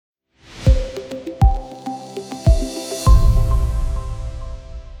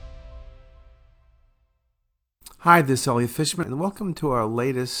Hi, this is Elliot Fishman, and welcome to our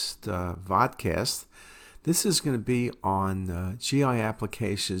latest vodcast. This is going to be on GI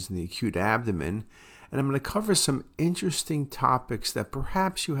applications in the acute abdomen, and I'm going to cover some interesting topics that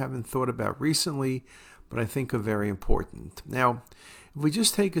perhaps you haven't thought about recently, but I think are very important. Now, if we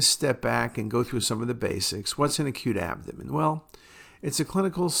just take a step back and go through some of the basics, what's an acute abdomen? Well, it's a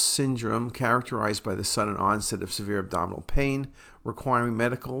clinical syndrome characterized by the sudden onset of severe abdominal pain requiring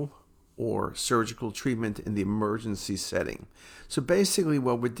medical or surgical treatment in the emergency setting. So basically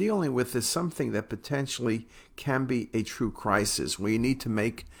what we're dealing with is something that potentially can be a true crisis where you need to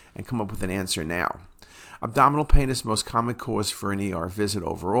make and come up with an answer now. Abdominal pain is the most common cause for an ER visit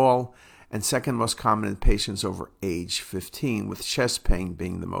overall, and second most common in patients over age 15, with chest pain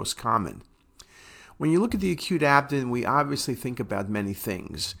being the most common. When you look at the acute abdomen, we obviously think about many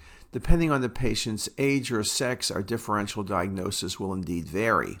things. Depending on the patient's age or sex, our differential diagnosis will indeed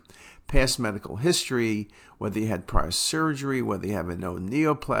vary. Past medical history, whether you had prior surgery, whether you have a known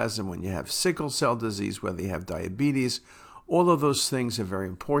neoplasm, when you have sickle cell disease, whether you have diabetes, all of those things are very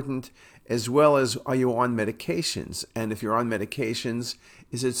important, as well as are you on medications? And if you're on medications,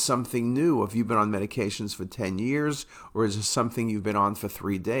 is it something new? Have you been on medications for 10 years, or is it something you've been on for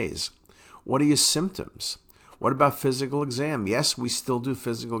 3 days? What are your symptoms? What about physical exam? Yes, we still do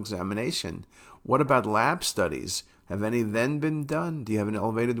physical examination. What about lab studies? Have any then been done? Do you have an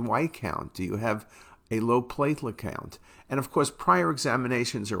elevated white count? Do you have a low platelet count? And of course, prior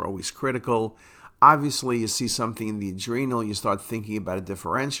examinations are always critical. Obviously, you see something in the adrenal, you start thinking about a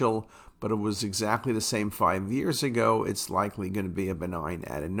differential, but it was exactly the same 5 years ago. It's likely going to be a benign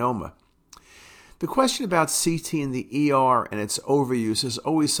adenoma. The question about CT in the ER and its overuse is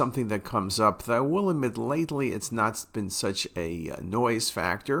always something that comes up. Though I will admit lately it's not been such a noise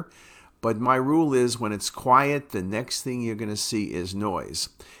factor. But my rule is when it's quiet, the next thing you're going to see is noise.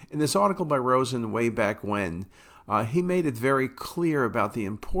 In this article by Rosen way back when, he made it very clear about the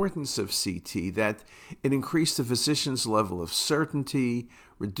importance of CT, that it increased the physician's level of certainty,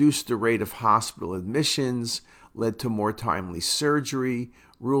 reduced the rate of hospital admissions, led to more timely surgery,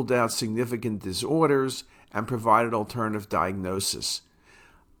 ruled out significant disorders, and provided alternative diagnosis.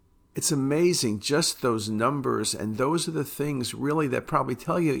 It's amazing, just those numbers, and those are the things really that probably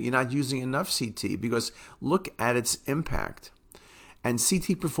tell you you're not using enough CT, because look at its impact. And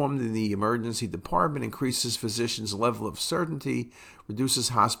CT performed in the emergency department increases physicians' level of certainty, reduces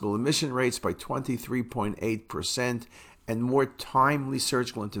hospital admission rates by 23.8%, and more timely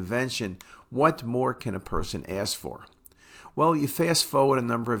surgical intervention. What more can a person ask for? Well, you fast forward a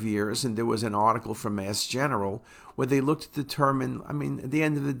number of years, and there was an article from Mass General where they looked to determine, at the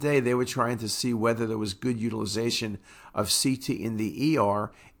end of the day, they were trying to see whether there was good utilization of CT in the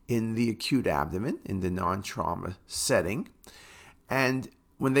ER in the acute abdomen, in the non-trauma setting. And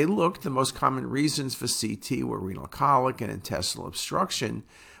when they looked, the most common reasons for CT were renal colic and intestinal obstruction.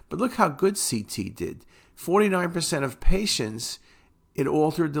 But look how good CT did. 49% of patients, it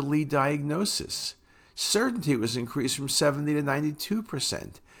altered the lead diagnosis. Certainty was increased from 70 to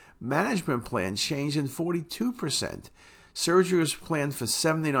 92%. Management plan changed in 42%. Surgery was planned for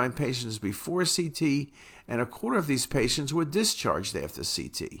 79 patients before CT, and a quarter of these patients were discharged after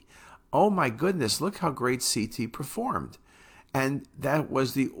CT. Oh my goodness, look how great CT performed. And that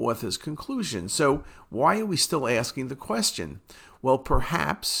was the author's conclusion. So why are we still asking the question? Well,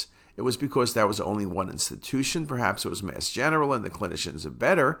 perhaps it was because that was only one institution. Perhaps it was Mass General and the clinicians are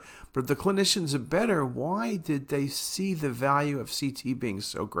better. But if the clinicians are better, why did they see the value of CT being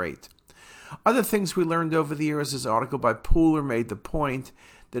so great? Other things we learned over the years, this article by Pooler made the point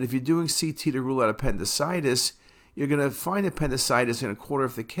that if you're doing CT to rule out appendicitis, you're going to find appendicitis in a quarter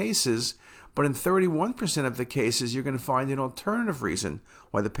of the cases, but in 31% of the cases, you're going to find an alternative reason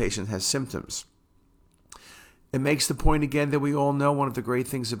why the patient has symptoms. It makes the point again that we all know one of the great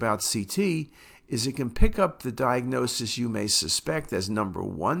things about CT is it can pick up the diagnosis you may suspect as number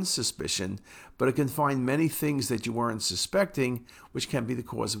one suspicion, but it can find many things that you weren't suspecting, which can be the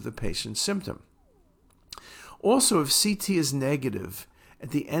cause of the patient's symptom. Also, if CT is negative,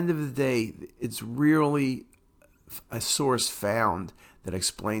 at the end of the day, it's really a source found that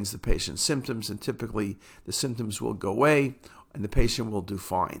explains the patient's symptoms, and typically the symptoms will go away and the patient will do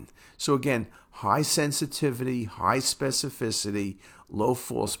fine. So again, high sensitivity, high specificity, low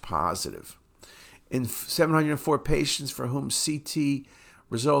false positive. In 704 patients for whom CT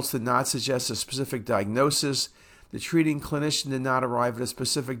results did not suggest a specific diagnosis, the treating clinician did not arrive at a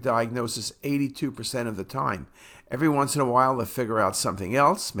specific diagnosis 82% of the time. Every once in a while they figure out something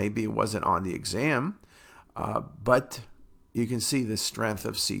else. Maybe it wasn't on the exam, but you can see the strength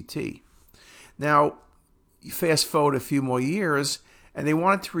of CT. Now, you fast forward a few more years, and they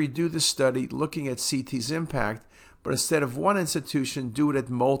wanted to redo the study looking at CT's impact, but instead of one institution, do it at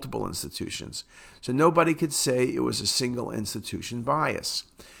multiple institutions. So nobody could say it was a single institution bias.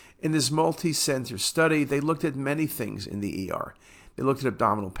 In this multi-center study, they looked at many things in the ER. They looked at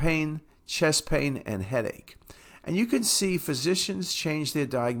abdominal pain, chest pain, and headache. And you can see physicians change their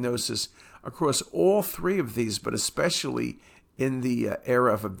diagnosis across all three of these, but especially in the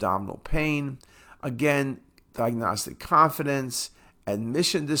area of abdominal pain. Again, diagnostic confidence,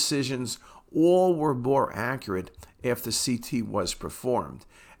 admission decisions, all were more accurate after CT was performed.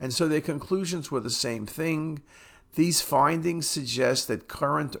 And so their conclusions were the same thing. These findings suggest that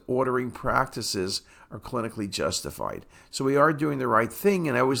current ordering practices are clinically justified. So we are doing the right thing,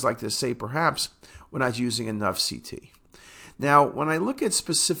 and I always like to say perhaps we're not using enough CT. Now, when I look at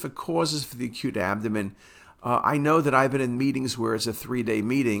specific causes for the acute abdomen, I know that I've been in meetings where it's a 3-day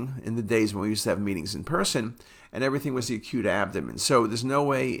meeting in the days when we used to have meetings in person, and everything was the acute abdomen. So there's no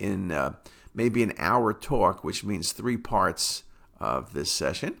way in maybe an hour talk, which means 3 parts of this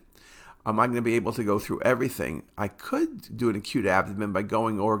session, I'm going to be able to go through everything. I could do an acute abdomen by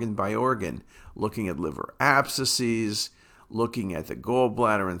going organ by organ, looking at liver abscesses, looking at the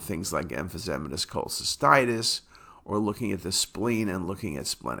gallbladder and things like emphysematous cholecystitis, or looking at the spleen and looking at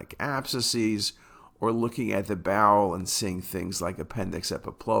splenic abscesses, or looking at the bowel and seeing things like appendix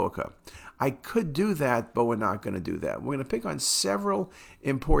epiploica. I could do that, but we're not going to do that. We're going to pick on several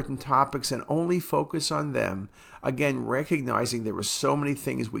important topics and only focus on them, again, recognizing there are so many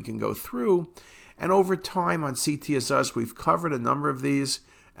things we can go through. And over time on CTisus, we've covered a number of these,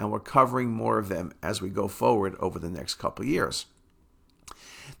 and we're covering more of them as we go forward over the next couple of years.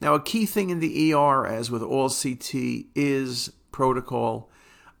 Now, a key thing in the ER, as with all CT, is protocol.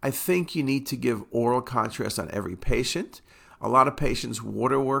 I think you need to give oral contrast on every patient. A lot of patients,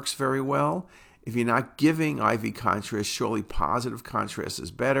 water works very well. If you're not giving IV contrast, surely positive contrast is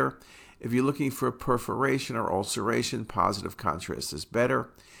better. If you're looking for perforation or ulceration, positive contrast is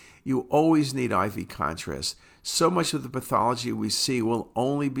better. You always need IV contrast. So much of the pathology we see will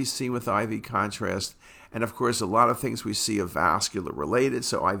only be seen with IV contrast. And of course, a lot of things we see are vascular related,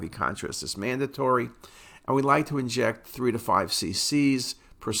 so IV contrast is mandatory. And we like to inject 3 to 5 cc's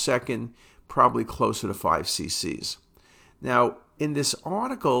per second, probably closer to 5 cc's. Now, in this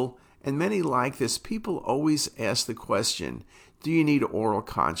article, and many like this, people always ask the question, do you need oral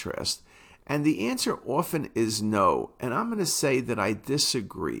contrast? And the answer often is no, and I'm going to say that I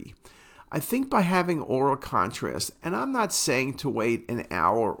disagree. I think by having oral contrast, and I'm not saying to wait an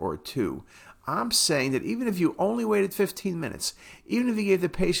hour or 2, I'm saying that even if you only waited 15 minutes, even if you gave the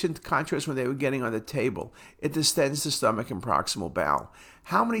patient contrast when they were getting on the table, it distends the stomach and proximal bowel.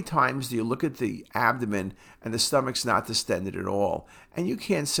 How many times do you look at the abdomen and the stomach's not distended at all? And you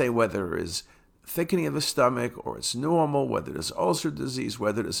can't say whether it is thickening of the stomach or it's normal, whether there's ulcer disease,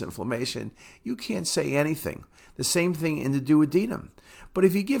 whether there's inflammation. You can't say anything. The same thing in the duodenum. But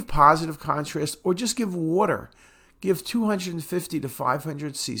if you give positive contrast or just give water, give 250 to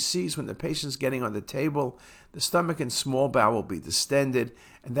 500 cc's when the patient's getting on the table, the stomach and small bowel will be distended,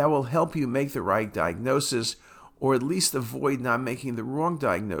 and that will help you make the right diagnosis, or at least avoid not making the wrong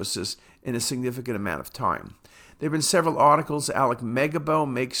diagnosis in a significant amount of time. There have been several articles. Alec Megabo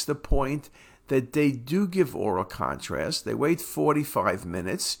makes the point that they do give oral contrast. They wait 45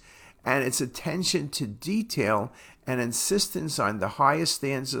 minutes, and it's attention to detail and insistence on the highest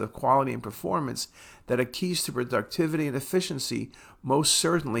standards of quality and performance that are keys to productivity and efficiency, most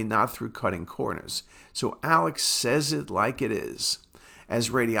certainly not through cutting corners. So Alex says it like it is.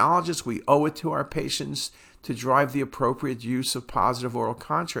 As radiologists, we owe it to our patients to drive the appropriate use of positive oral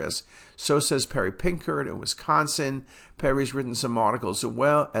contrast. So says Perry Pinkert in Wisconsin. Perry's written some articles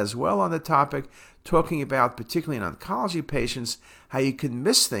as well on the topic, talking about, particularly in oncology patients, how you can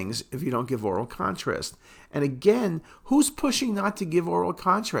miss things if you don't give oral contrast. And again, who's pushing not to give oral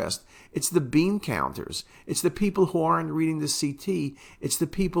contrast? It's the bean counters. It's the people who aren't reading the CT. It's the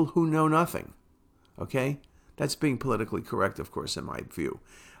people who know nothing. Okay? That's being politically correct, of course, in my view.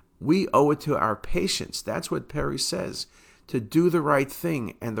 We owe it to our patients. That's what Perry says, to do the right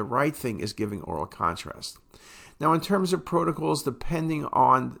thing, and the right thing is giving oral contrast. Now, in terms of protocols, depending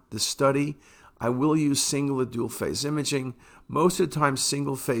on the study, I will use single or dual phase imaging. Most of the time,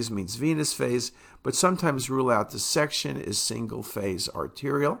 single phase means venous phase, but sometimes rule out dissection is single phase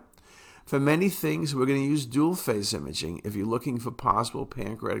arterial. For many things, we're going to use dual phase imaging. If you're looking for possible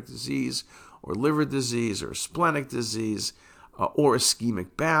pancreatic disease or liver disease or splenic disease, or ischemic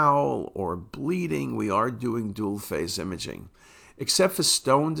bowel or bleeding, we are doing dual phase imaging. Except for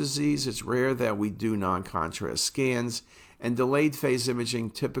stone disease, it's rare that we do non-contrast scans, and delayed phase imaging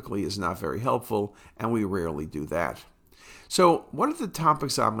typically is not very helpful, and we rarely do that. So what are the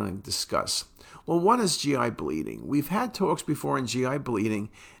topics I'm going to discuss? Well, one is GI bleeding. We've had talks before on GI bleeding,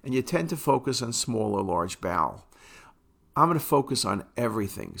 and you tend to focus on small or large bowel. I'm going to focus on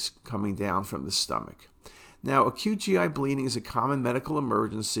everything coming down from the stomach. Now, acute GI bleeding is a common medical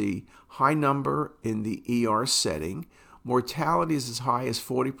emergency, high number in the ER setting. Mortality is as high as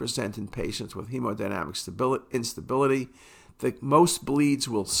 40% in patients with hemodynamic instability. Most bleeds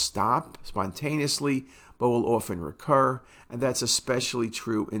will stop spontaneously, but will often recur, and that's especially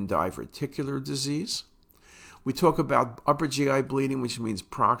true in diverticular disease. We talk about upper GI bleeding, which means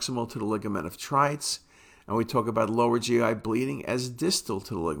proximal to the ligament of Treitz, and we talk about lower GI bleeding as distal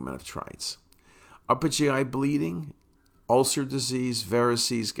to the ligament of Treitz. Upper GI bleeding, ulcer disease,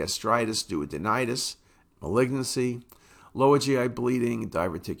 varices, gastritis, duodenitis, malignancy. Lower GI bleeding,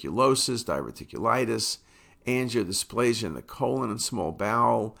 diverticulosis, diverticulitis, angiodysplasia in the colon and small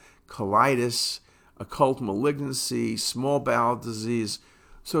bowel, colitis, occult malignancy, small bowel disease.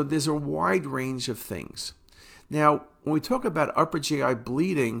 So there's a wide range of things. Now, when we talk about upper GI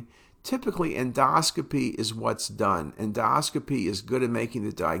bleeding, typically endoscopy is what's done. Endoscopy is good at making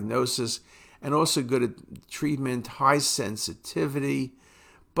the diagnosis and also good at treatment, high sensitivity.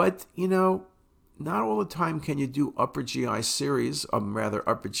 But, not all the time can you do upper GI series,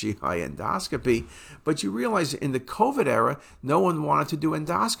 upper GI endoscopy, but you realize in the COVID era, no one wanted to do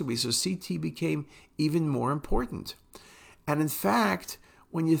endoscopy, so CT became even more important. And in fact,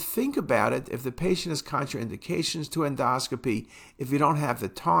 when you think about it, if the patient has contraindications to endoscopy, if you don't have the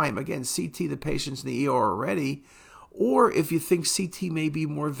time, again, CT the patient's in the ER already, or if you think CT may be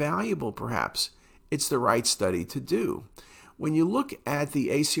more valuable perhaps, it's the right study to do. When you look at the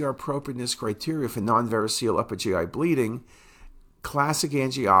ACR appropriateness criteria for non-variceal upper GI bleeding, classic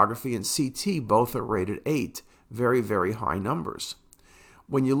angiography and CT both are rated 8, very, very high numbers.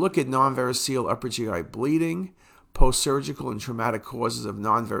 When you look at non-variceal upper GI bleeding, post-surgical and traumatic causes of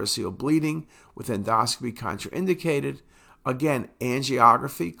non-variceal bleeding with endoscopy contraindicated, again,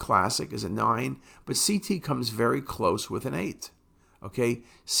 angiography, classic, is a 9, but CT comes very close with an 8. Okay,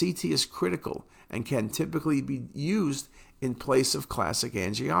 CT is critical and can typically be used in place of classic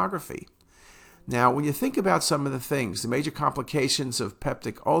angiography. Now, when you think about some of the things, the major complications of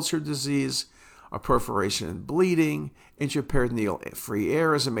peptic ulcer disease are perforation and bleeding. Intraperitoneal free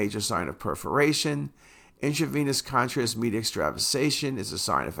air is a major sign of perforation. Intravenous contrast media extravasation is a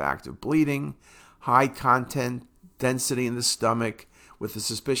sign of active bleeding. High content density in the stomach with the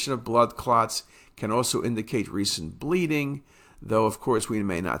suspicion of blood clots can also indicate recent bleeding, though of course we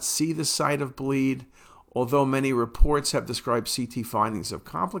may not see the site of bleed. Although many reports have described CT findings of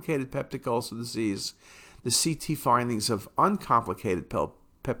complicated peptic ulcer disease, the CT findings of uncomplicated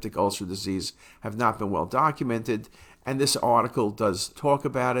peptic ulcer disease have not been well documented, and this article does talk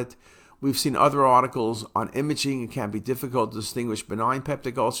about it. We've seen other articles on imaging. It can be difficult to distinguish benign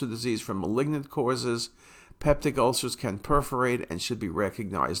peptic ulcer disease from malignant causes. Peptic ulcers can perforate and should be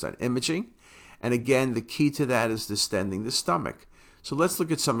recognized on imaging. And again, the key to that is distending the stomach. So let's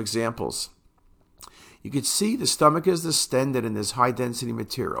look at some examples. You can see the stomach is distended and there's high density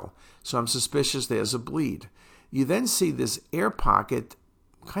material. So I'm suspicious there's a bleed. You then see this air pocket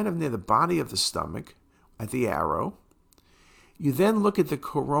kind of near the body of the stomach at the arrow. You then look at the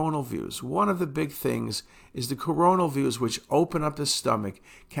coronal views. One of the big things is the coronal views, which open up the stomach,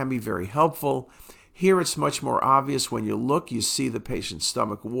 can be very helpful. Here it's much more obvious. When you look, you see the patient's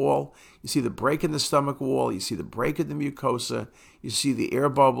stomach wall. You see the break in the stomach wall. You see the break in the mucosa. You see the air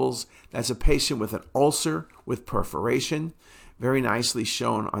bubbles. That's a patient with an ulcer with perforation. Very nicely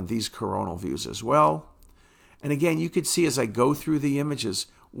shown on these coronal views as well. And again, you could see as I go through the images,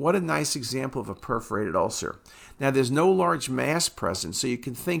 what a nice example of a perforated ulcer. Now, there's no large mass present, so you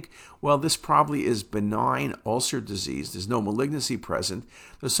can think, well, this probably is benign ulcer disease. There's no malignancy present.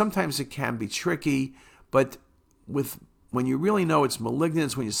 Though sometimes it can be tricky, but when you really know it's malignant,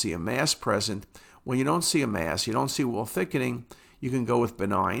 it's when you see a mass present. When you don't see a mass, you don't see wall thickening, you can go with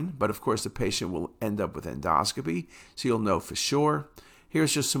benign, but of course the patient will end up with endoscopy, so you'll know for sure.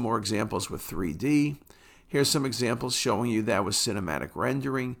 Here's just some more examples with 3D. Here's some examples showing you that with cinematic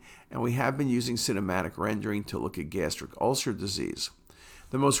rendering, and we have been using cinematic rendering to look at gastric ulcer disease.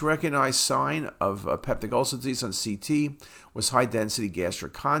 The most recognized sign of peptic ulcer disease on CT was high-density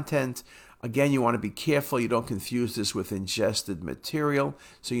gastric content. Again, you want to be careful. You don't confuse this with ingested material,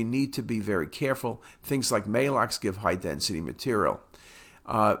 so you need to be very careful. Things like Maalox give high-density material.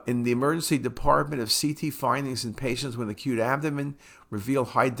 In the emergency department, if CT findings in patients with acute abdomen reveal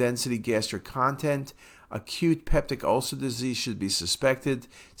high-density gastric content, acute peptic ulcer disease should be suspected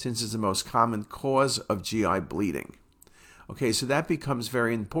since it's the most common cause of GI bleeding. Okay, so that becomes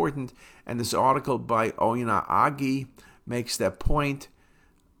very important, and this article by Oyina Agi makes that point,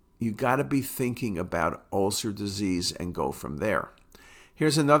 you got to be thinking about ulcer disease and go from there.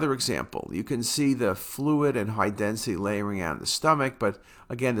 Here's another example. You can see the fluid and high density layering out in the stomach, but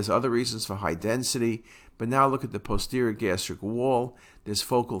again, there's other reasons for high density. But now look at the posterior gastric wall. There's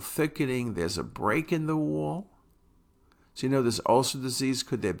focal thickening. There's a break in the wall. So you know this ulcer disease,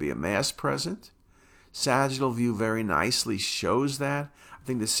 could there be a mass present? Sagittal view very nicely shows that. I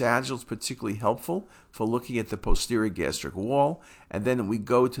think the sagittal is particularly helpful for looking at the posterior gastric wall. And then we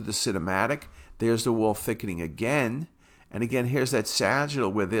go to the cinematic. There's the wall thickening again. And again, here's that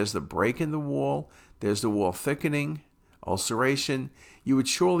sagittal where there's the break in the wall. There's the wall thickening, ulceration. You would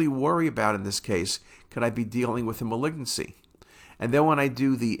surely worry about, in this case, could I be dealing with a malignancy? And then when I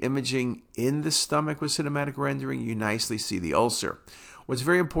do the imaging in the stomach with cinematic rendering, you nicely see the ulcer. What's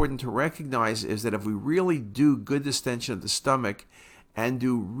very important to recognize is that if we really do good distension of the stomach and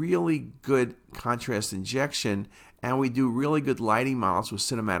do really good contrast injection and we do really good lighting models with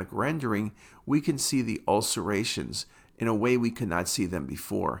cinematic rendering, we can see the ulcerations in a way we could not see them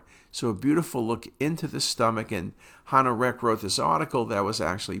before. So a beautiful look into the stomach, and Hannah Reck wrote this article that was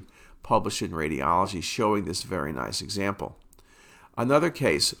actually published in Radiology showing this very nice example. Another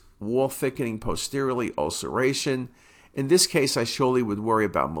case, wall thickening posteriorly, ulceration. In this case, I surely would worry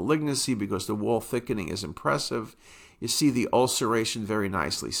about malignancy because the wall thickening is impressive. You see the ulceration very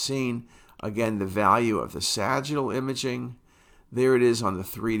nicely seen. Again, the value of the sagittal imaging. There it is on the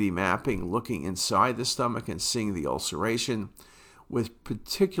 3D mapping, looking inside the stomach and seeing the ulceration, with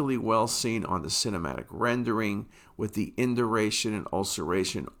particularly well seen on the cinematic rendering, with the induration and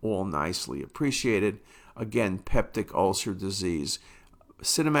ulceration all nicely appreciated. Again, peptic ulcer disease.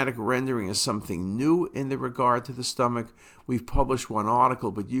 Cinematic rendering is something new in the regard to the stomach. We've published one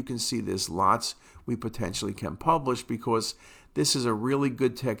article, but you can see there's lots we potentially can publish because this is a really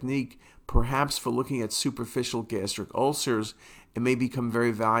good technique, perhaps for looking at superficial gastric ulcers. It may become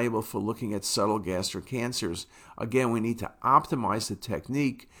very valuable for looking at subtle gastric cancers. Again, we need to optimize the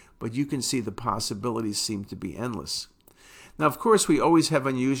technique, but you can see the possibilities seem to be endless. Now, of course, we always have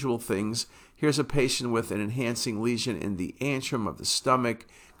unusual things. Here's a patient with an enhancing lesion in the antrum of the stomach.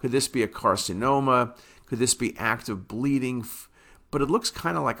 Could this be a carcinoma? Could this be active bleeding? But it looks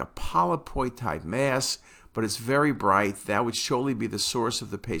kind of like a polypoid type mass, but it's very bright. That would surely be the source of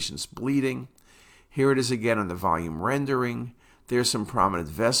the patient's bleeding. Here it is again on the volume rendering. There's some prominent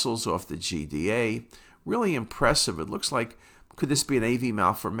vessels off the GDA. Really impressive. It looks like, could this be an AV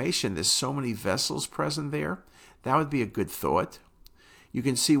malformation? There's so many vessels present there. That would be a good thought. You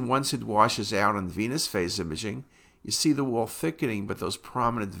can see once it washes out on venous phase imaging, you see the wall thickening, but those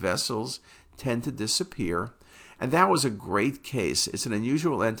prominent vessels tend to disappear. And that was a great case. It's an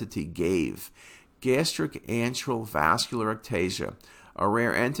unusual entity, GAVE, gastric antral vascular ectasia, a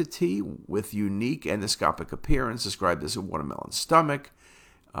rare entity with unique endoscopic appearance described as a watermelon stomach.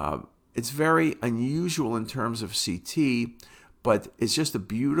 It's very unusual in terms of CT, but it's just a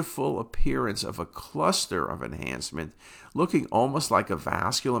beautiful appearance of a cluster of enhancement, looking almost like a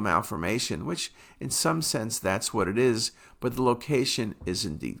vascular malformation, which in some sense that's what it is, but the location is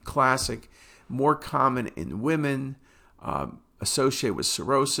indeed classic, more common in women, associated with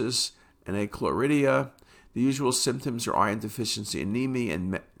cirrhosis and achlorhydria. The usual symptoms are iron deficiency anemia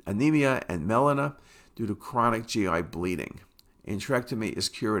and melena due to chronic GI bleeding. Enterectomy is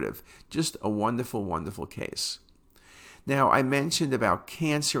curative. Just a wonderful, wonderful case. Now, I mentioned about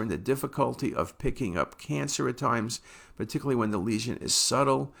cancer and the difficulty of picking up cancer at times, particularly when the lesion is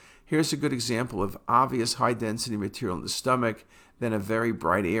subtle. Here's a good example of obvious high-density material in the stomach, then a very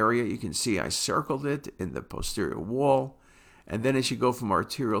bright area. You can see I circled it in the posterior wall. And then as you go from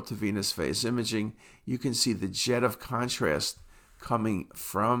arterial to venous phase imaging, you can see the jet of contrast coming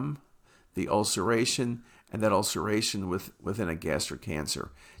from the ulceration and that ulceration within a gastric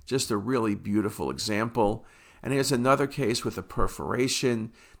cancer. Just a really beautiful example. And here's another case with a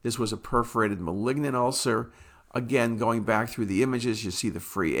perforation. This was a perforated malignant ulcer. Again, going back through the images, you see the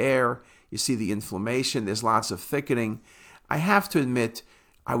free air, you see the inflammation, there's lots of thickening. I have to admit,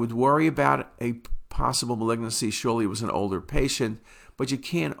 I would worry about a possible malignancy. Surely it was an older patient, but you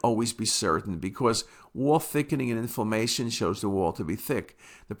can't always be certain because wall thickening and inflammation shows the wall to be thick.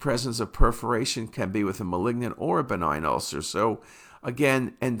 The presence of perforation can be with a malignant or a benign ulcer. So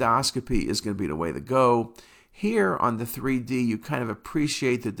again, endoscopy is going to be the way to go. Here on the 3D, you kind of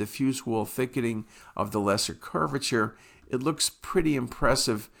appreciate the diffuse wall thickening of the lesser curvature. It looks pretty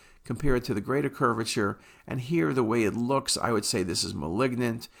impressive compared to the greater curvature. And here, the way it looks, I would say this is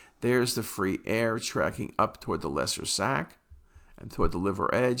malignant. There's the free air tracking up toward the lesser sac and toward the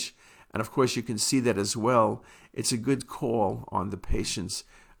liver edge. And of course, you can see that as well. It's a good call on the patient's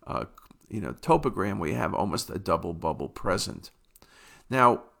topogram where you have almost a double bubble present.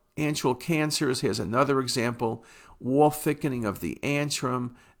 Now, antral cancers, here's another example. Wall thickening of the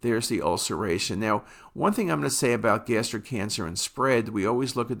antrum, there's the ulceration. Now, one thing I'm going to say about gastric cancer and spread, we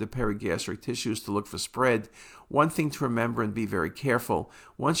always look at the perigastric tissues to look for spread. One thing to remember and be very careful,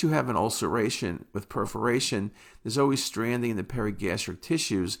 once you have an ulceration with perforation, there's always stranding in the perigastric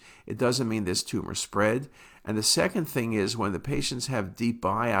tissues. It doesn't mean there's tumor spread. And the second thing is when the patients have deep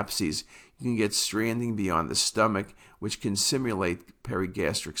biopsies, you can get stranding beyond the stomach, which can simulate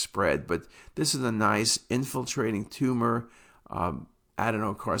perigastric spread. But this is a nice infiltrating tumor,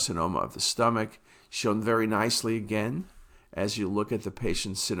 adenocarcinoma of the stomach, shown very nicely again as you look at the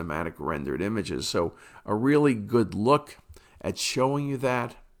patient's cinematic rendered images. So a really good look at showing you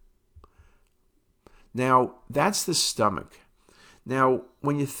that. Now, that's the stomach. Now,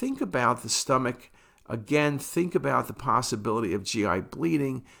 when you think about the stomach, again, think about the possibility of GI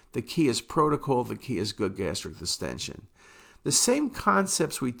bleeding. The key is protocol. The key is good gastric distension. The same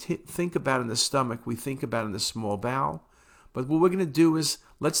concepts we think about in the stomach, we think about in the small bowel. But what we're going to do is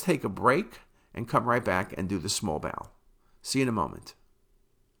let's take a break and come right back and do the small bowel. See you in a moment.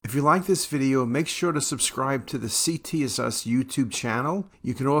 If you like this video, make sure to subscribe to the CT is Us YouTube channel.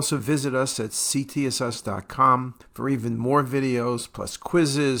 You can also visit us at ctisus.com for even more videos, plus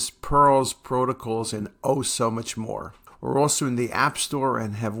quizzes, pearls, protocols, and oh so much more. We're also in the App Store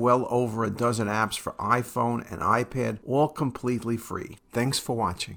and have well over a dozen apps for iPhone and iPad, all completely free. Thanks for watching.